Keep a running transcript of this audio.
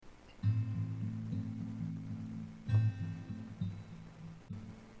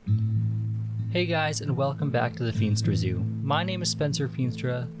Hey guys, and welcome back to the Feenstra Zoo. My name is Spencer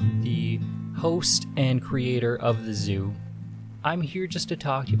Feenstra, the host and creator of the zoo. I'm here just to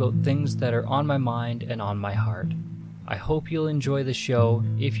talk to you about things that are on my mind and on my heart. I hope you'll enjoy the show.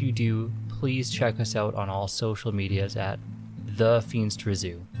 If you do, please check us out on all social medias at The Feenstra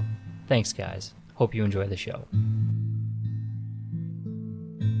Zoo. Thanks guys. Hope you enjoy the show.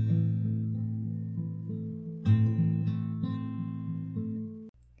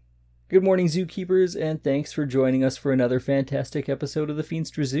 Good morning, zookeepers, and thanks for joining us for another fantastic episode of the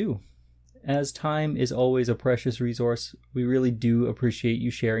Feenstra Zoo. As time is always a precious resource, we really do appreciate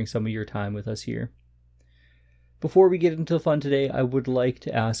you sharing some of your time with us here. Before we get into the fun today, I would like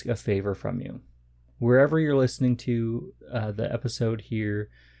to ask a favor from you. Wherever you're listening to the episode here,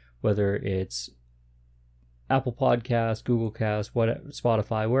 whether it's Apple Podcasts, Google Cast,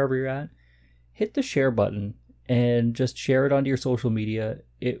 Spotify, wherever you're at, hit the share button and just share it onto your social media.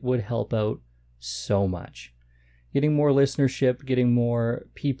 It would help out so much. Getting more listenership, getting more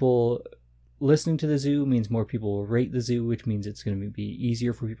people listening to the zoo means more people will rate the zoo, which means it's going to be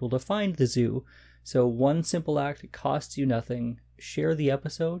easier for people to find the zoo. So one simple act, it costs you nothing. Share the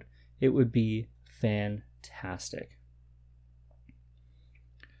episode. It would be fantastic.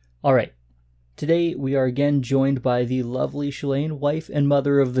 All right. Today we are again joined by the lovely Shalane, wife and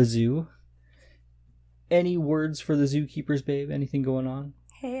mother of the zoo. Any words for the zookeepers, babe? Anything going on?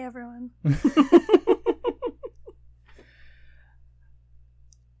 Hey, everyone.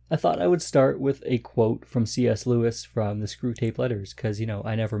 I thought I would start with a quote from C.S. Lewis from the Screwtape Letters, because,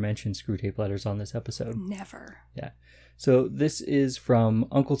 I never mentioned Screwtape Letters on this episode. Never. Yeah. So this is from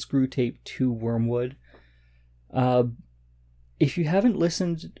Uncle Screwtape to Wormwood. If you haven't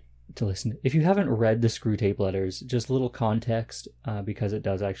if you haven't read the Screwtape Letters, just a little context, because it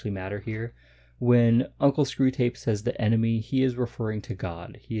does actually matter here. When Uncle Screwtape says the enemy, he is referring to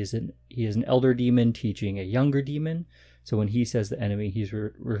God. He is an elder demon teaching a younger demon. So when he says the enemy, he's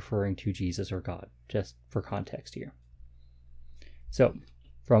referring to Jesus or God, just for context here. So,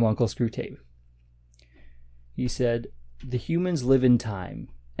 from Uncle Screwtape. He said, "The humans live in time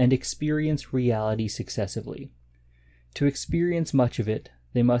and experience reality successively. To experience much of it,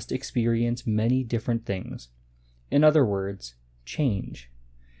 they must experience many different things. In other words, change.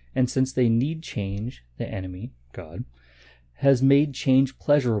 And since they need change, the enemy, God, has made change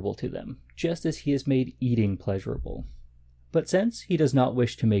pleasurable to them, just as he has made eating pleasurable. But since he does not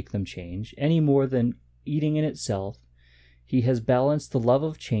wish to make them change, any more than eating in itself, he has balanced the love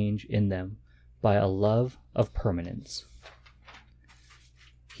of change in them by a love of permanence.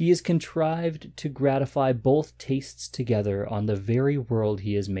 He has contrived to gratify both tastes together on the very world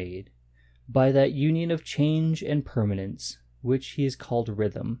he has made, by that union of change and permanence, which he has called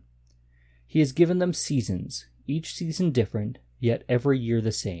rhythm. He has given them seasons, each season different, yet every year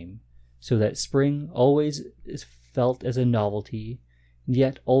the same, so that spring always is felt as a novelty,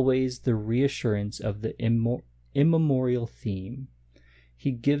 yet always the reassurance of the immemorial theme. He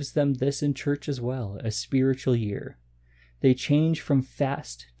gives them this in church as well, a spiritual year. They change from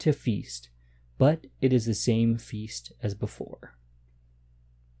fast to feast, but it is the same feast as before."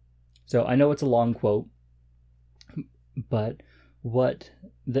 So I know it's a long quote, but what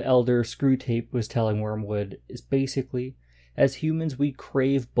the elder Screwtape was telling Wormwood is basically, as humans, we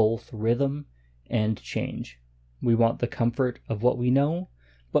crave both rhythm and change. We want the comfort of what we know,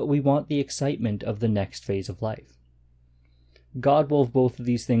 but we want the excitement of the next phase of life. God wove both of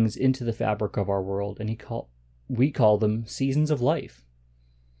these things into the fabric of our world, and we call them seasons of life.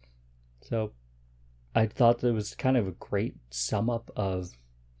 So I thought that was kind of a great sum up of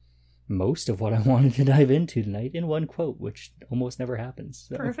most of what I wanted to dive into tonight in one quote, which almost never happens.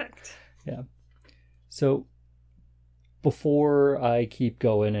 So, perfect. Yeah. So before I keep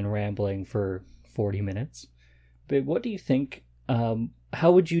going and rambling for 40 minutes, babe, what do you think,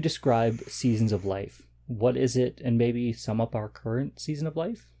 how would you describe seasons of life? What is it? And maybe sum up our current season of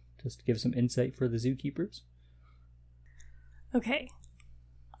life, just to give some insight for the zookeepers. Okay.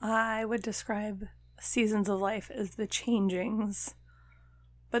 I would describe seasons of life as the changings,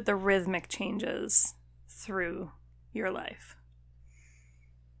 but the rhythmic changes through your life.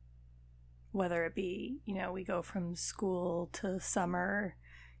 Whether it be, we go from school to summer.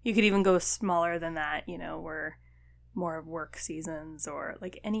 You could even go smaller than that, we're more of work seasons or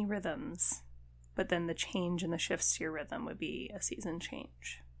like any rhythms. But then the change and the shifts to your rhythm would be a season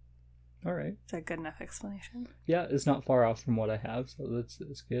change. All right. Is that a good enough explanation? Yeah, it's not far off from what I have, so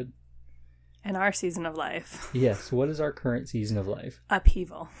that's good. And our season of life. Yes, what is our current season of life?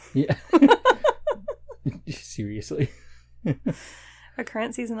 Upheaval. Yeah. Seriously. Our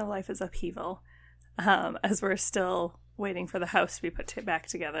current season of life is upheaval, as we're still waiting for the house to be put back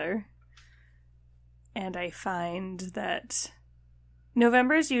together. And I find that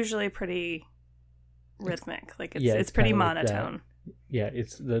November is usually pretty rhythmic. Like it's pretty monotone. Yeah,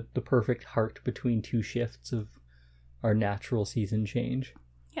 it's the perfect heart between two shifts of our natural season change.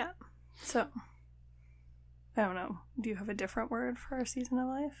 Yeah. So, I don't know. Do you have a different word for our season of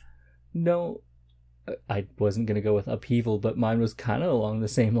life? No, I wasn't going to go with upheaval, but mine was kind of along the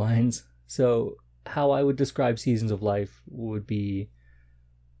same lines. So, how I would describe seasons of life would be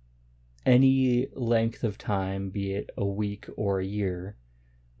any length of time, be it a week or a year,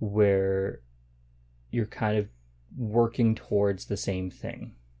 where you're kind of working towards the same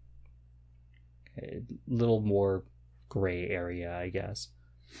thing. A little more gray area, I guess.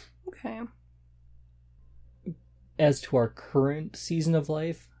 Okay. As to our current season of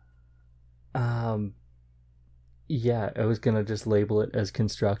life, yeah, I was gonna just label it as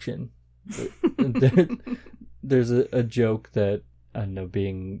construction. There's a joke that, I don't know,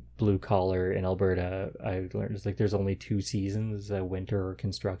 being blue collar in Alberta, I learned it's like there's only 2 seasons, winter or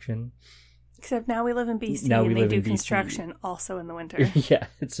construction. Except now we live in BC Now and we they live do in BC. construction also in the winter. Yeah,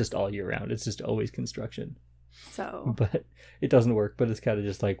 it's just all year round. It's just always construction. So, But it doesn't work, but it's kind of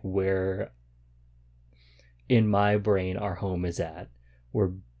just like where in my brain our home is at.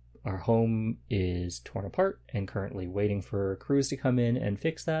 Where our home is torn apart and currently waiting for crews to come in and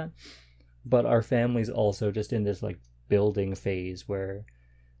fix that. But our family's also just in this like building phase where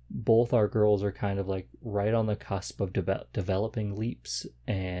both our girls are kind of like right on the cusp of developing leaps,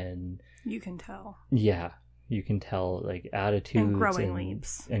 and you can tell. Yeah, you can tell like attitudes and growing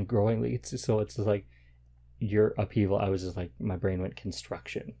leaps. And growing leaps. So it's just like your upheaval. I was just like, my brain went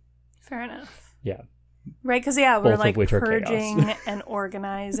construction. Fair enough. Yeah. Right, because yeah, we're Both like of which are purging and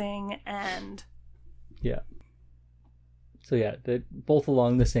organizing and yeah. So yeah, they're both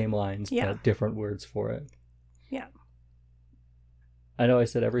along the same lines, Yeah. but different words for it. yeah, I know I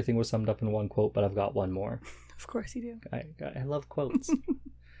said everything was summed up in one quote, but I've got one more. of course you do. I love quotes.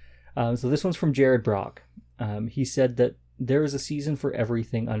 So this one's from Jared Brock. He said that there is a season for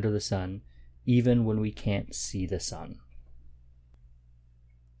everything under the sun, even when we can't see the sun.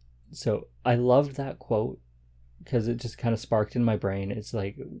 So I loved that quote because it just kind of sparked in my brain. It's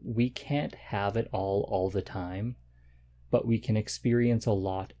like, we can't have it all the time, but we can experience a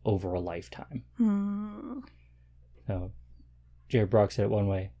lot over a lifetime. So Jared Brock said it one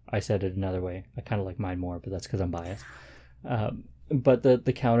way. I said it another way. I kind of like mine more, but that's because I'm biased. But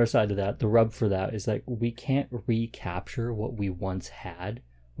the counter side to that, the rub for that, is like, we can't recapture what we once had.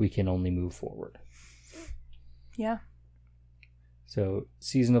 We can only move forward. Yeah. So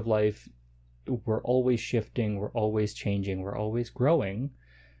season of life, we're always shifting, we're always changing, we're always growing.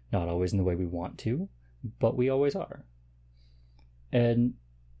 Not always in the way we want to, but we always are. And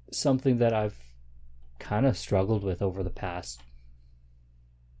something that I've kind of struggled with over the past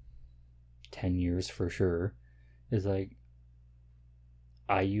 10 years for sure is like,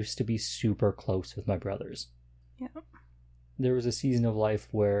 I used to be super close with my brothers. Yeah. There was a season of life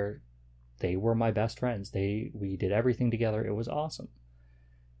where they were my best friends. We did everything together. It was awesome.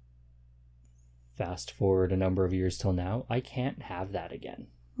 Fast forward a number of years till now, I can't have that again.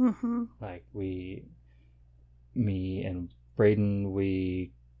 Mm-hmm. Like me and Braden,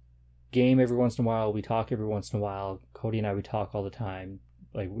 we game every once in a while. We talk every once in a while. Cody and I, we talk all the time.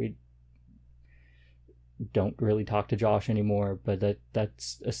 Like, we don't really talk to Josh anymore, but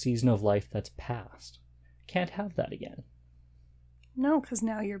that's a season of life that's past. Can't have that again. No, because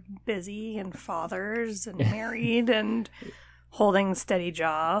now you're busy and fathers and married and holding steady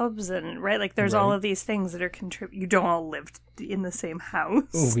jobs and right, like there's all of these things that are you don't all live in the same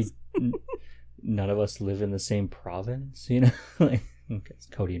house. None of us live in the same province, you know. Like, okay,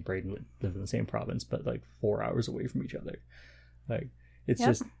 Cody and Braden would live in the same province, but like 4 hours away from each other. Like, it's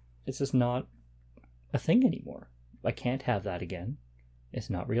just not a thing anymore. I can't have that again. It's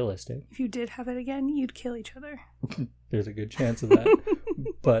not realistic. If you did have it again, you'd kill each other. There's a good chance of that.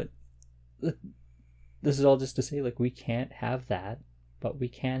 But this is all just to say, like, we can't have that, but we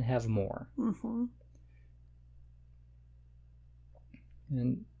can have more. Mm-hmm.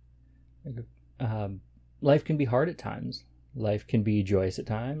 And life can be hard at times. Life can be joyous at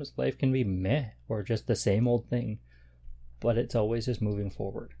times. Life can be meh, or just the same old thing. But it's always just moving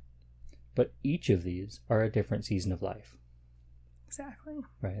forward. But each of these are a different season of life. Exactly.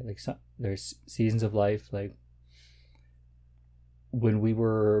 Right? Like, there's seasons of life, like when we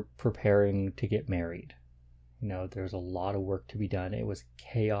were preparing to get married. You know, there's a lot of work to be done. It was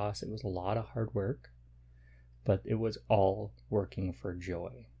chaos. It was a lot of hard work. But it was all working for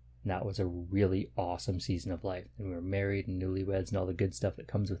joy. And that was a really awesome season of life. And we were married and newlyweds and all the good stuff that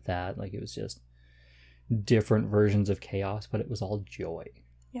comes with that. Like, it was just different versions of chaos, but it was all joy.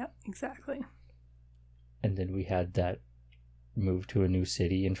 Yeah, exactly. And then we had that move to a new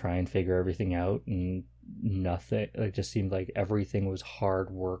city and try and figure everything out, and nothing, it just seemed like everything was hard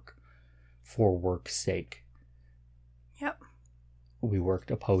work for work's sake. Yep. We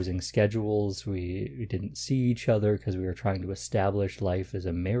worked opposing schedules. We didn't see each other because we were trying to establish life as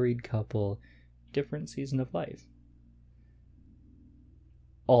a married couple. Different season of life.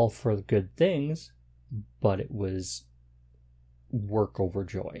 All for good things, but it was work over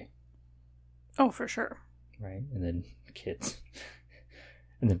joy. Oh, for sure. Right? And then kids.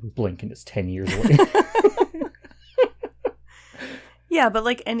 And then we blink and it's 10 years away. Yeah, but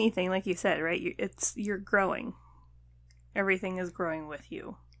like anything, like you said, right? You're growing. Everything is growing with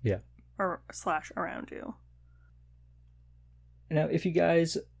you. Yeah. Or / around you. Now, if you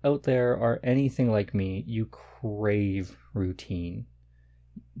guys out there are anything like me, you crave routine.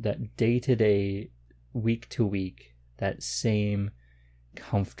 That day-to-day, week-to-week, that same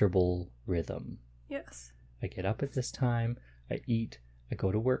comfortable rhythm. Yes. I get up at this time, I eat, I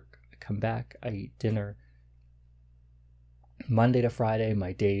go to work, I come back, I eat dinner. Monday to Friday,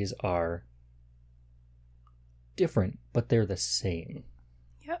 my days are different, but they're the same.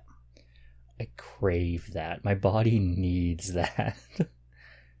 Yep. I crave that. My body needs that.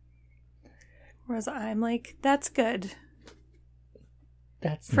 Whereas I'm like, that's good.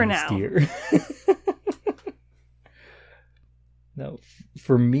 That's for nice, now. Dear. No,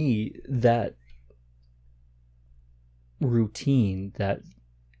 for me, that routine, that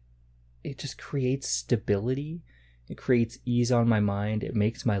it just creates stability. It creates ease on my mind. It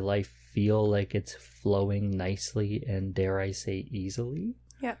makes my life feel like it's flowing nicely and, dare I say, easily.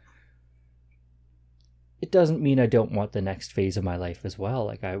 Yeah. It doesn't mean I don't want the next phase of my life as well.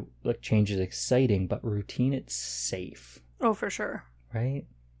 Like change is exciting, but routine, it's safe. Oh, for sure. Right?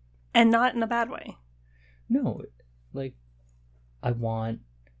 And not in a bad way. No, like I want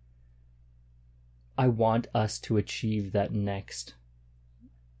us to achieve that next,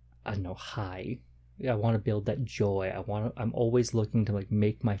 I don't know, high. I want to build that joy. I'm always looking to like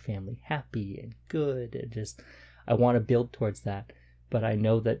make my family happy and good, and I want to build towards that. But I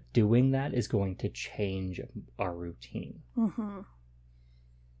know that doing that is going to change our routine. Mm-hmm.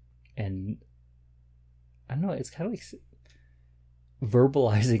 And I don't know, it's kind of like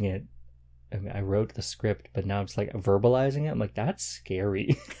verbalizing it. I mean, I wrote the script, but now it's like verbalizing it. I'm like, that's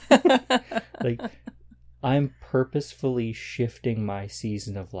scary. Like, I'm purposefully shifting my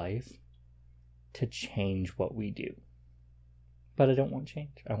season of life to change what we do. But I don't want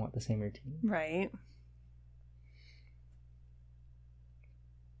change. I want the same routine. Right.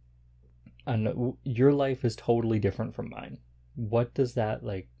 I know your life is totally different from mine. What does that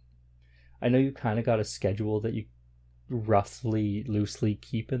like? I know you kind of got a schedule that you roughly, loosely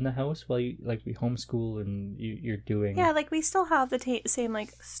keep in the house while you like we homeschool and you're doing. Yeah, like we still have the same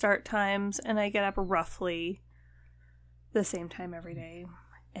like start times, and I get up roughly the same time every day,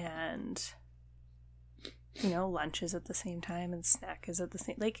 and lunch is at the same time and snack is at the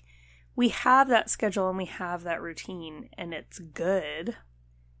same. Like we have that schedule and we have that routine, and it's good.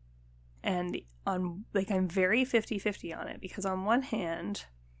 And I'm very 50-50 on it, because on one hand,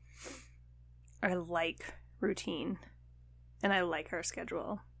 I like routine and I like our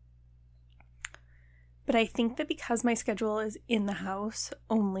schedule. But I think that because my schedule is in the house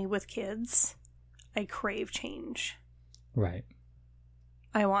only with kids, I crave change. Right.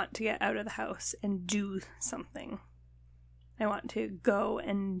 I want to get out of the house and do something. I want to go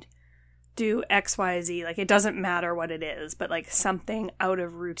and do XYZ. Like, it doesn't matter what it is, but like something out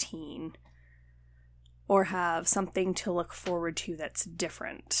of routine, or have something to look forward to that's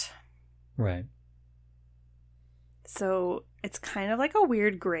different. Right. So it's kind of like a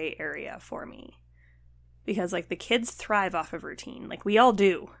weird gray area for me, because like the kids thrive off of routine. Like we all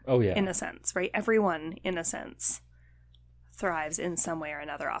do. Oh yeah. In a sense, right? Everyone in a sense thrives in some way or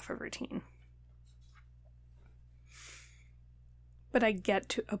another off of routine. But I get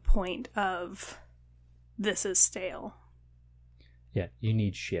to a point of, this is stale. Yeah, you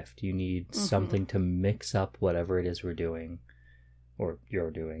need shift. You need something to mix up whatever it is we're doing, or you're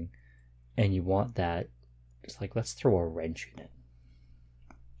doing. And you want that, just like, let's throw a wrench in it.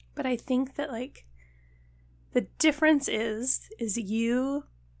 But I think that, like, the difference is you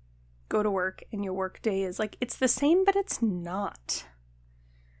go to work and your work day is, like, it's the same, but it's not.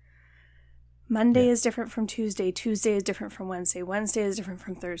 Monday is different from Tuesday. Tuesday is different from Wednesday. Wednesday is different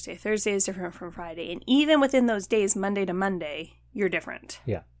from Thursday. Thursday is different from Friday. And even within those days, Monday to Monday, you're different.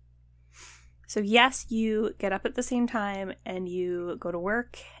 Yeah. So yes, you get up at the same time and you go to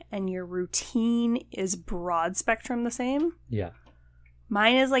work and your routine is broad spectrum the same. Yeah.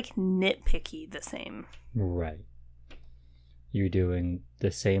 Mine is like nitpicky the same. Right. You're doing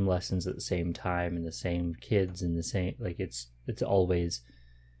the same lessons at the same time and the same kids and the same, like it's always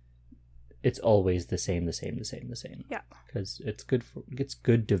the same. Yeah. Because it's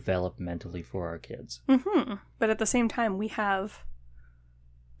good developmentally for our kids. Mm-hmm. But at the same time, we have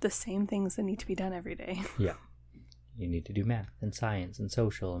the same things that need to be done every day. Yeah. You need to do math and science and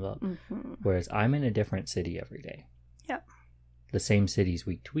social and blah. Mm-hmm. Whereas I'm in a different city every day. Yeah. The same cities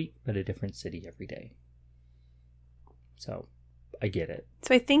week to week, but a different city every day. So I get it.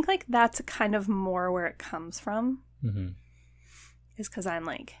 So I think like that's kind of more where it comes from. Mm-hmm. Is because I'm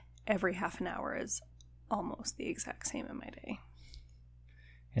like, every half an hour is almost the exact same in my day.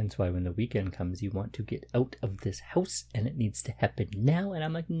 Hence why when the weekend comes, you want to get out of this house and it needs to happen now. And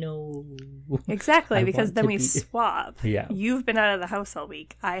I'm like, no. Exactly, because then we swap. Yeah. You've been out of the house all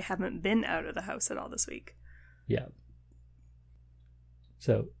week. I haven't been out of the house at all this week. Yeah.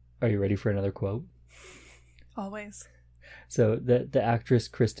 So, are you ready for another quote? Always. So, the actress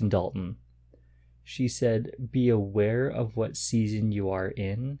Kristen Dalton, she said, "Be aware of what season you are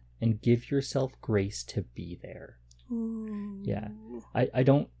in and give yourself grace to be there." Ooh. Yeah. I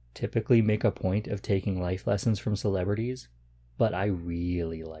don't typically make a point of taking life lessons from celebrities, but I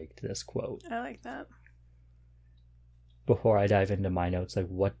really liked this quote. I like that. Before I dive into my notes, like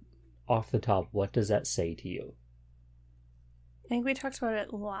off the top, what does that say to you? I think we talked about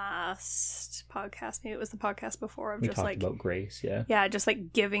it last podcast. Maybe it was the podcast before. We talked about grace, yeah. Yeah, just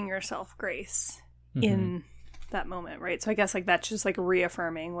like giving yourself grace in that moment, right? So I guess like that's just like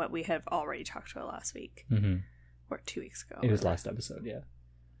reaffirming what we have already talked about last week. Mm-hmm. Or 2 weeks ago. It was last episode, yeah.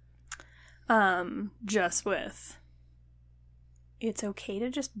 Just with, it's okay to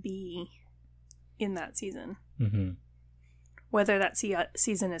just be in that season. Mm-hmm. Whether that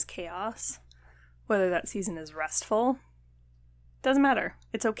season is chaos, whether that season is restful, doesn't matter.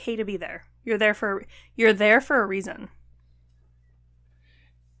 It's okay to be there. You're there for a reason.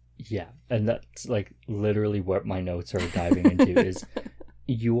 Yeah, and that's like literally what my notes are diving into is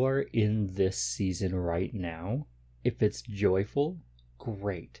you are in this season right now. If it's joyful,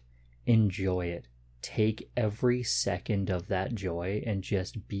 great. Enjoy it. Take every second of that joy and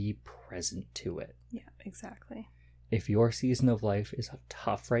just be present to it. Yeah, exactly. If your season of life is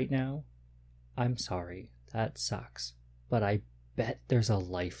tough right now, I'm sorry. That sucks. But I bet there's a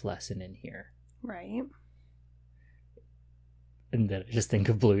life lesson in here. Right. And then I just think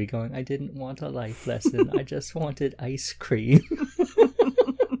of Bluey going, I didn't want a life lesson. I just wanted ice cream.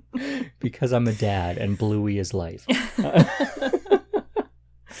 Because I'm a dad and Bluey is life.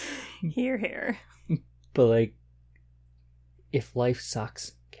 Hear, hear. But like, if life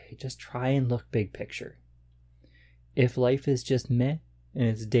sucks, okay, just try and look big picture. If life is just meh and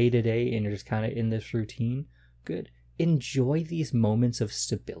it's day to day and you're just kind of in this routine, good. Enjoy these moments of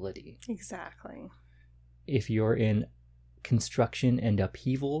stability. Exactly. If you're in construction and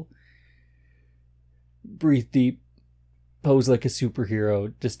upheaval, breathe deep. Pose like a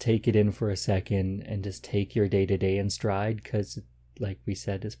superhero, just take it in for a second and just take your day-to-day in stride because, like we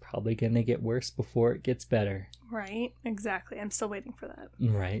said, it's probably going to get worse before it gets better. Right, exactly. I'm still waiting for that.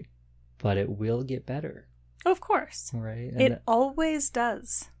 Right, but it will get better. Of course. Right? And it always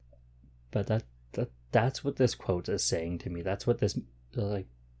does. But that's what this quote is saying to me. That's what this, like,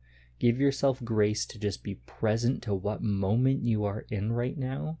 give yourself grace to just be present to what moment you are in right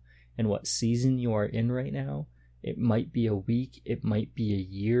now and what season you are in right now. It might be a week, it might be a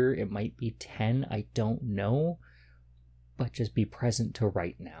year, it might be 10, I don't know. But just be present to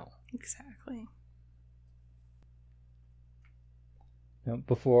right now. Exactly. Now,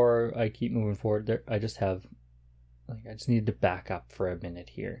 before I keep moving forward, I just need to back up for a minute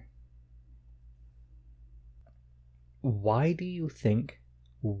here. Why do you think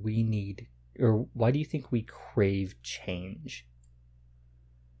we crave change?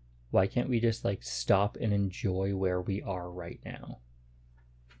 Why can't we just like stop and enjoy where we are right now?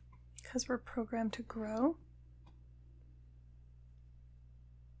 Because we're programmed to grow.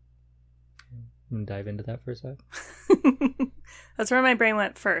 Dive into that for a sec. That's where my brain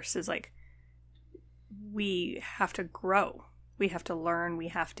went first, is like, we have to grow. We have to learn. We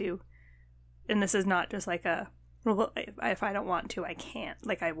have to, and this is not just like well, if I don't want to, I can't.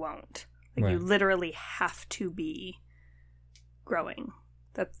 Like, I won't. Like, right. You literally have to be growing.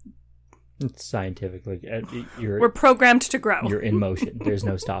 It's scientific. Like, we're programmed to grow. You're in motion. There's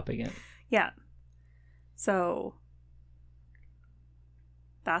no stopping it. Yeah. So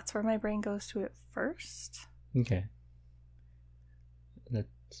that's where my brain goes to it first. Okay.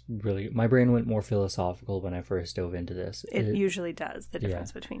 That's really... My brain went more philosophical when I first dove into this. It usually does, the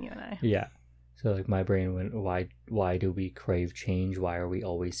difference between you and I. Yeah. So like my brain went, why do we crave change? Why are we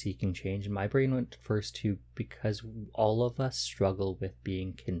always seeking change? And my brain went first to, because all of us struggle with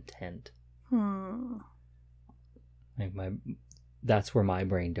being content. Like that's where my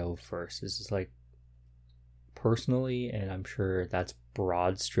brain dove first. Is just like, personally, and I'm sure that's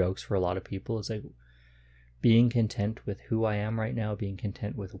broad strokes for a lot of people, it's like being content with who I am right now, being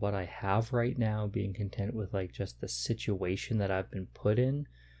content with what I have right now, being content with like just the situation that I've been put in.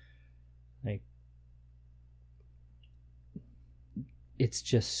 Like, it's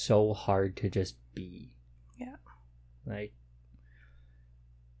just so hard to just be. Yeah. Like,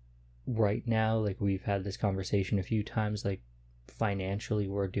 right now, like, we've had this conversation a few times, like, financially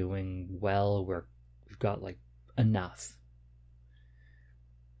we're doing well, we've got like enough,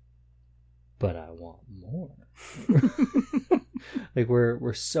 but I want more. Like,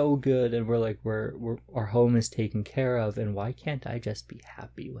 we're so good, and we're our home is taken care of, and why can't I just be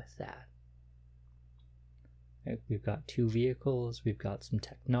happy with that? Like, we've got 2 vehicles, we've got some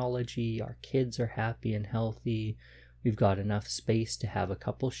technology, our kids are happy and healthy, we've got enough space to have a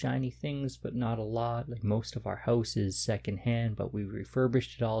couple shiny things, but not a lot. Like, most of our house is secondhand, but we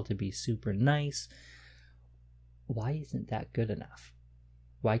refurbished it all to be super nice. Why isn't that good enough?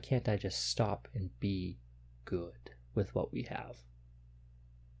 Why can't I just stop and be good with what we have?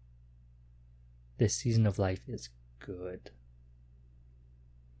 This season of life is good.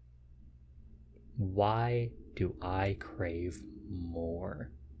 Why do I crave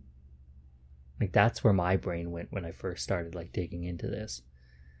more? Like, that's where my brain went when I first started like digging into this.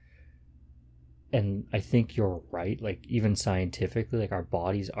 And I think you're right. Like, even scientifically, like, our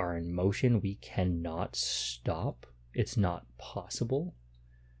bodies are in motion. We cannot stop. It's not possible.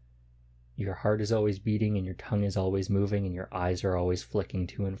 Your heart is always beating, and your tongue is always moving, and your eyes are always flicking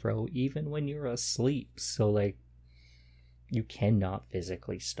to and fro, even when you're asleep. So, like, you cannot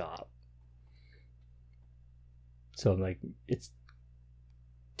physically stop. So, like, it's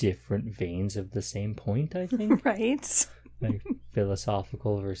different veins of the same point, I think. Right. Like,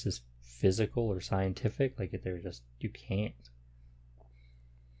 philosophical versus physical or scientific. Like, they're just, you can't.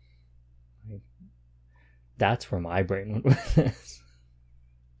 Like, that's where my brain went with this.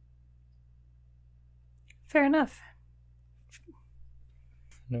 Fair enough.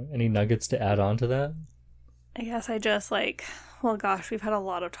 Any nuggets to add on to that? I guess I just like, well, gosh, we've had a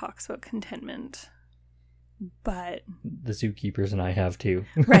lot of talks about contentment, but The zookeepers and I have too.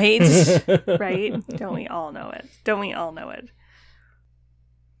 right, right? Don't we all know it? Don't we all know it?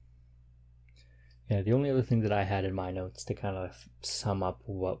 Yeah, the only other thing that I had in my notes to kind of sum up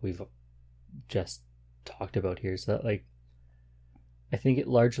what we've just talked about here is that, like, I think it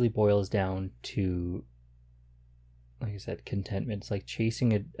largely boils down to, like I said, contentment. It's like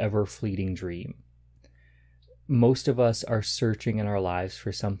chasing an ever-fleeting dream. Most of us are searching in our lives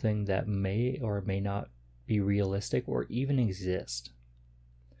for something that may or may not be realistic or even exist.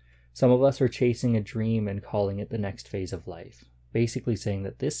 Some of us are chasing a dream and calling it the next phase of life, basically saying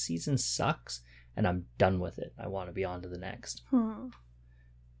that this season sucks and I'm done with it. I want to be on to the next. It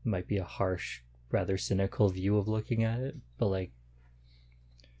might be a harsh, rather cynical view of looking at it, but, like,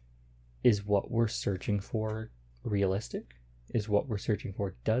 is what we're searching for realistic? Is what we're searching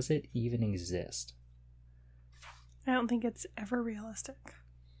for, does it even exist? I don't think it's ever realistic.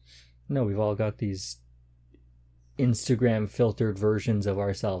 No, we've all got these Instagram filtered versions of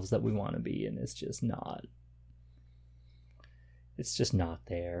ourselves that we want to be, and it's just not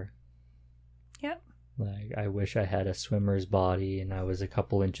there. Yep. Like, I wish I had a swimmer's body and I was a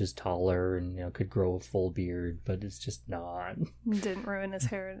couple inches taller and, you know, could grow a full beard, but it's just not. Didn't ruin his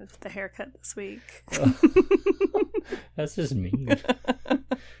hair with the haircut this week. That's just me.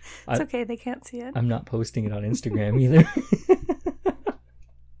 It's okay, they can't see it. I'm not posting it on Instagram either.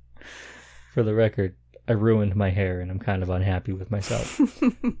 For the record, I ruined my hair and I'm kind of unhappy with myself.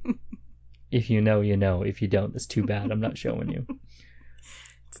 If you know, you know. If you don't, it's too bad. I'm not showing you.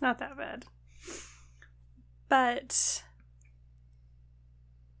 It's not that bad. But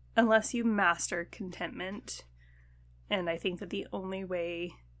unless you master contentment, and I think that the only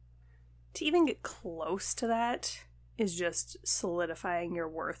way to even get close to that is just solidifying your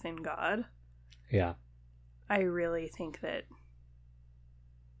worth in God. Yeah. I really think that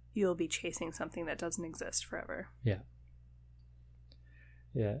you'll be chasing something that doesn't exist forever. Yeah.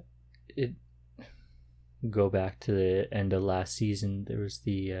 Yeah. It go back to the end of last season, there was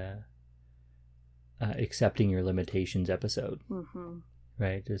the accepting your limitations episode. Mm-hmm.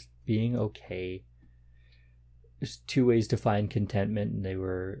 Right? Just being okay. There's 2 ways to find contentment, and they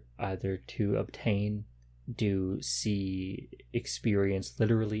were either to obtain, do, see, experience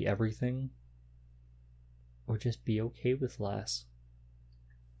literally everything, or just be okay with less.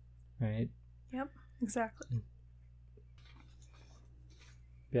 Right? Yep, exactly.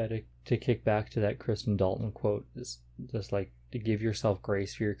 Yeah, to kick back to that Kristen Dalton quote, is just like to give yourself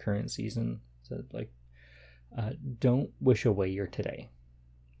grace for your current season. So like, don't wish away your today.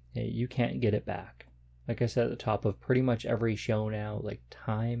 You can't get it back. Like I said at the top of pretty much every show now, like,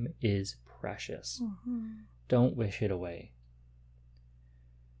 time is precious. Mm-hmm. Don't wish it away.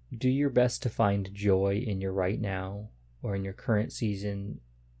 Do your best to find joy in your right now or in your current season,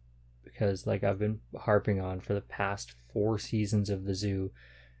 because like I've been harping on for the past 4 seasons of The Zoo,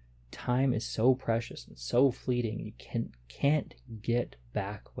 time is so precious and so fleeting. You can't get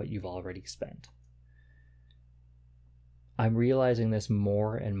back what you've already spent. I'm realizing this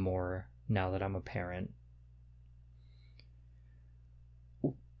more and more now that I'm a parent.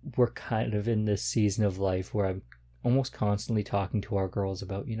 We're kind of in this season of life where I'm almost constantly talking to our girls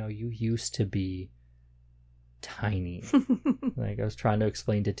about, you used to be tiny. Like, I was trying to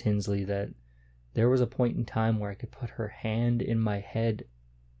explain to Tinsley that there was a point in time where I could put her hand in my head,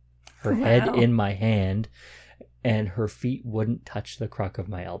 head in my hand, and her feet wouldn't touch the crack of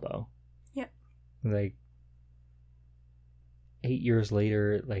my elbow. Yeah. Like, 8 years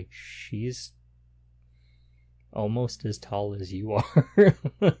later, like, she's almost as tall as you are.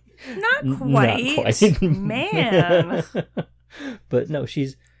 Not quite. Man. But no,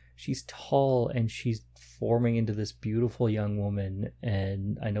 she's tall, and she's forming into this beautiful young woman,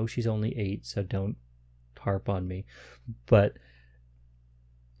 and I know she's only 8, so don't harp on me. But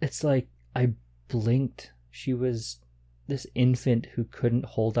it's like, I blinked. She was this infant who couldn't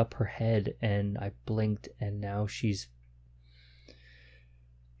hold up her head, and I blinked, and now she's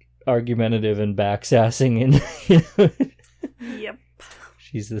argumentative and backsassing, and Yep.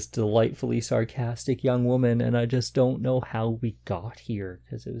 she's this delightfully sarcastic young woman, and I just don't know how we got here,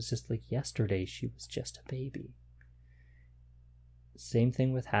 because it was just like yesterday she was just a baby. Same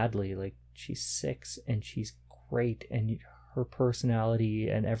thing with Hadley. Like, she's 6 and she's great, and her personality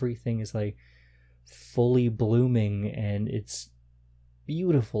and everything is like fully blooming, and it's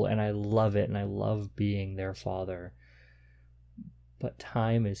beautiful, and I love it, and I love being their father. But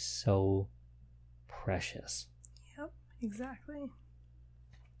time is so precious. Yep, exactly.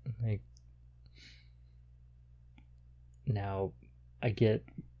 Like, now, I get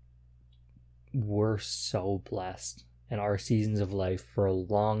we're so blessed in our seasons of life for a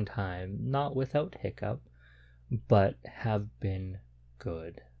long time, not without hiccup, but have been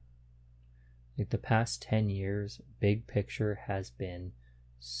good. Like, the past 10 years, big picture, has been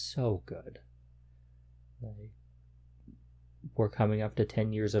so good. Like, we're coming up to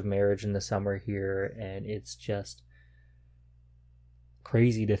 10 years of marriage in the summer here, and it's just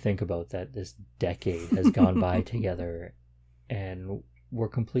crazy to think about that this decade has gone by together, and we're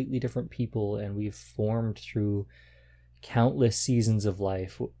completely different people, and we've formed through countless seasons of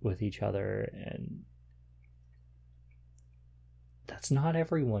life with each other, and that's not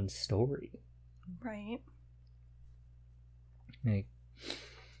everyone's story. Right. Like,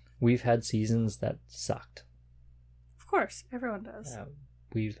 we've had seasons that sucked. Of course, everyone does.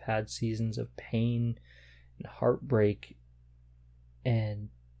 We've had seasons of pain and heartbreak, and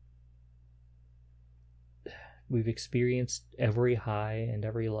we've experienced every high and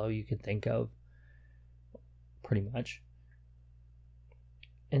every low you could think of, pretty much.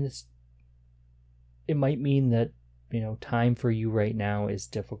 And it might mean that, time for you right now is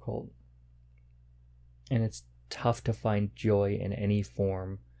difficult, and it's tough to find joy in any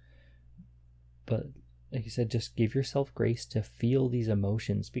form. But like you said, just give yourself grace to feel these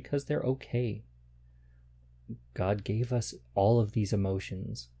emotions, because they're okay. God gave us all of these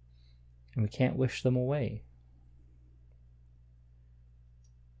emotions, and we can't wish them away.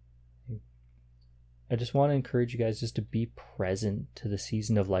 I just want to encourage you guys just to be present to the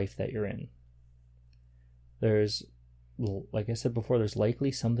season of life that you're in. There's, like I said before, there's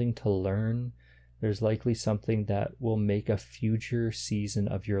likely something to learn. There's likely something that will make a future season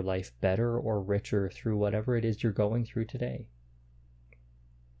of your life better or richer through whatever it is you're going through today.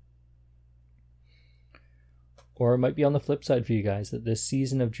 Or it might be on the flip side for you guys, that this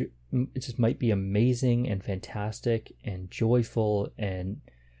season of it just might be amazing and fantastic and joyful, and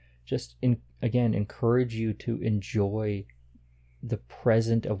just again encourage you to enjoy the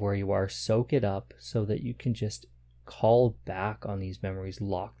present of where you are. Soak it up so that you can just call back on these memories,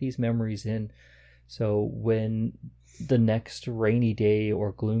 lock these memories in. So when the next rainy day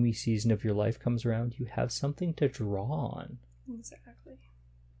or gloomy season of your life comes around, you have something to draw on. Exactly.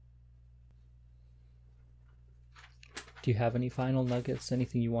 Do you have any final nuggets?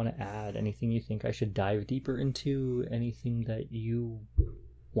 Anything you want to add? Anything you think I should dive deeper into? Anything that you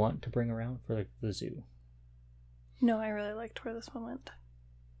want to bring around for the zoo? No, I really liked where this one went.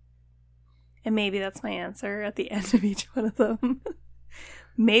 And maybe that's my answer at the end of each one of them.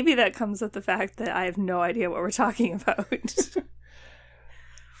 Maybe that comes with the fact that I have no idea what we're talking about.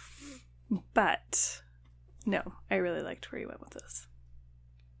 But no, I really liked where you went with this.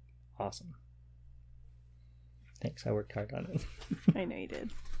 Awesome. Thanks, I worked hard on it. I know you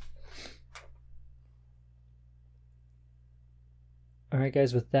did. All right,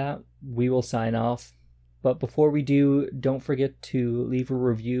 guys, with that, we will sign off. But before we do, don't forget to leave a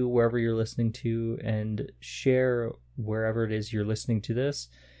review wherever you're listening to and share wherever it is you're listening to this.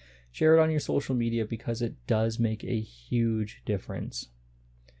 Share it on your social media because it does make a huge difference.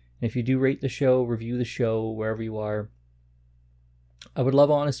 And if you do rate the show, review the show wherever you are, I would love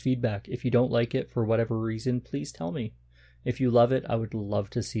honest feedback. If you don't like it for whatever reason, please tell me. If you love it, I would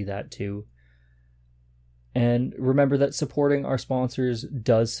love to see that too. And remember that supporting our sponsors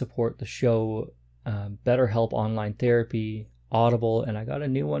does support the show. BetterHelp Online Therapy, Audible, and I got a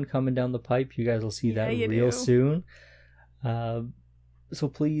new one coming down the pipe. You guys will see that real soon. So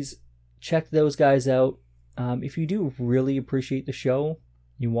please check those guys out. If you do really appreciate the show,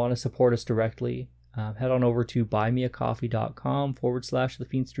 you want to support us directly, head on over to buymeacoffee.com/The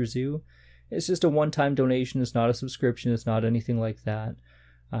Feenstra Zoo. It's just a one-time donation. It's not a subscription. It's not anything like that.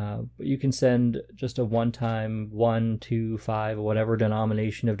 But you can send just a one-time 1, 2, 5, whatever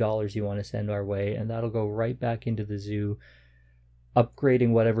denomination of dollars you want to send our way, and that'll go right back into the zoo,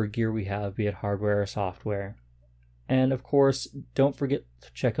 upgrading whatever gear we have, be it hardware or software. And of course, don't forget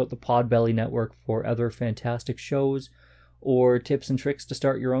to check out the Podbelly Network for other fantastic shows or tips and tricks to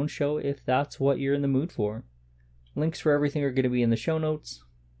start your own show if that's what you're in the mood for. Links for everything are going to be in the show notes.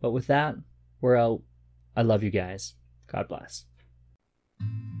 But with that, we're out. I love you guys. God bless.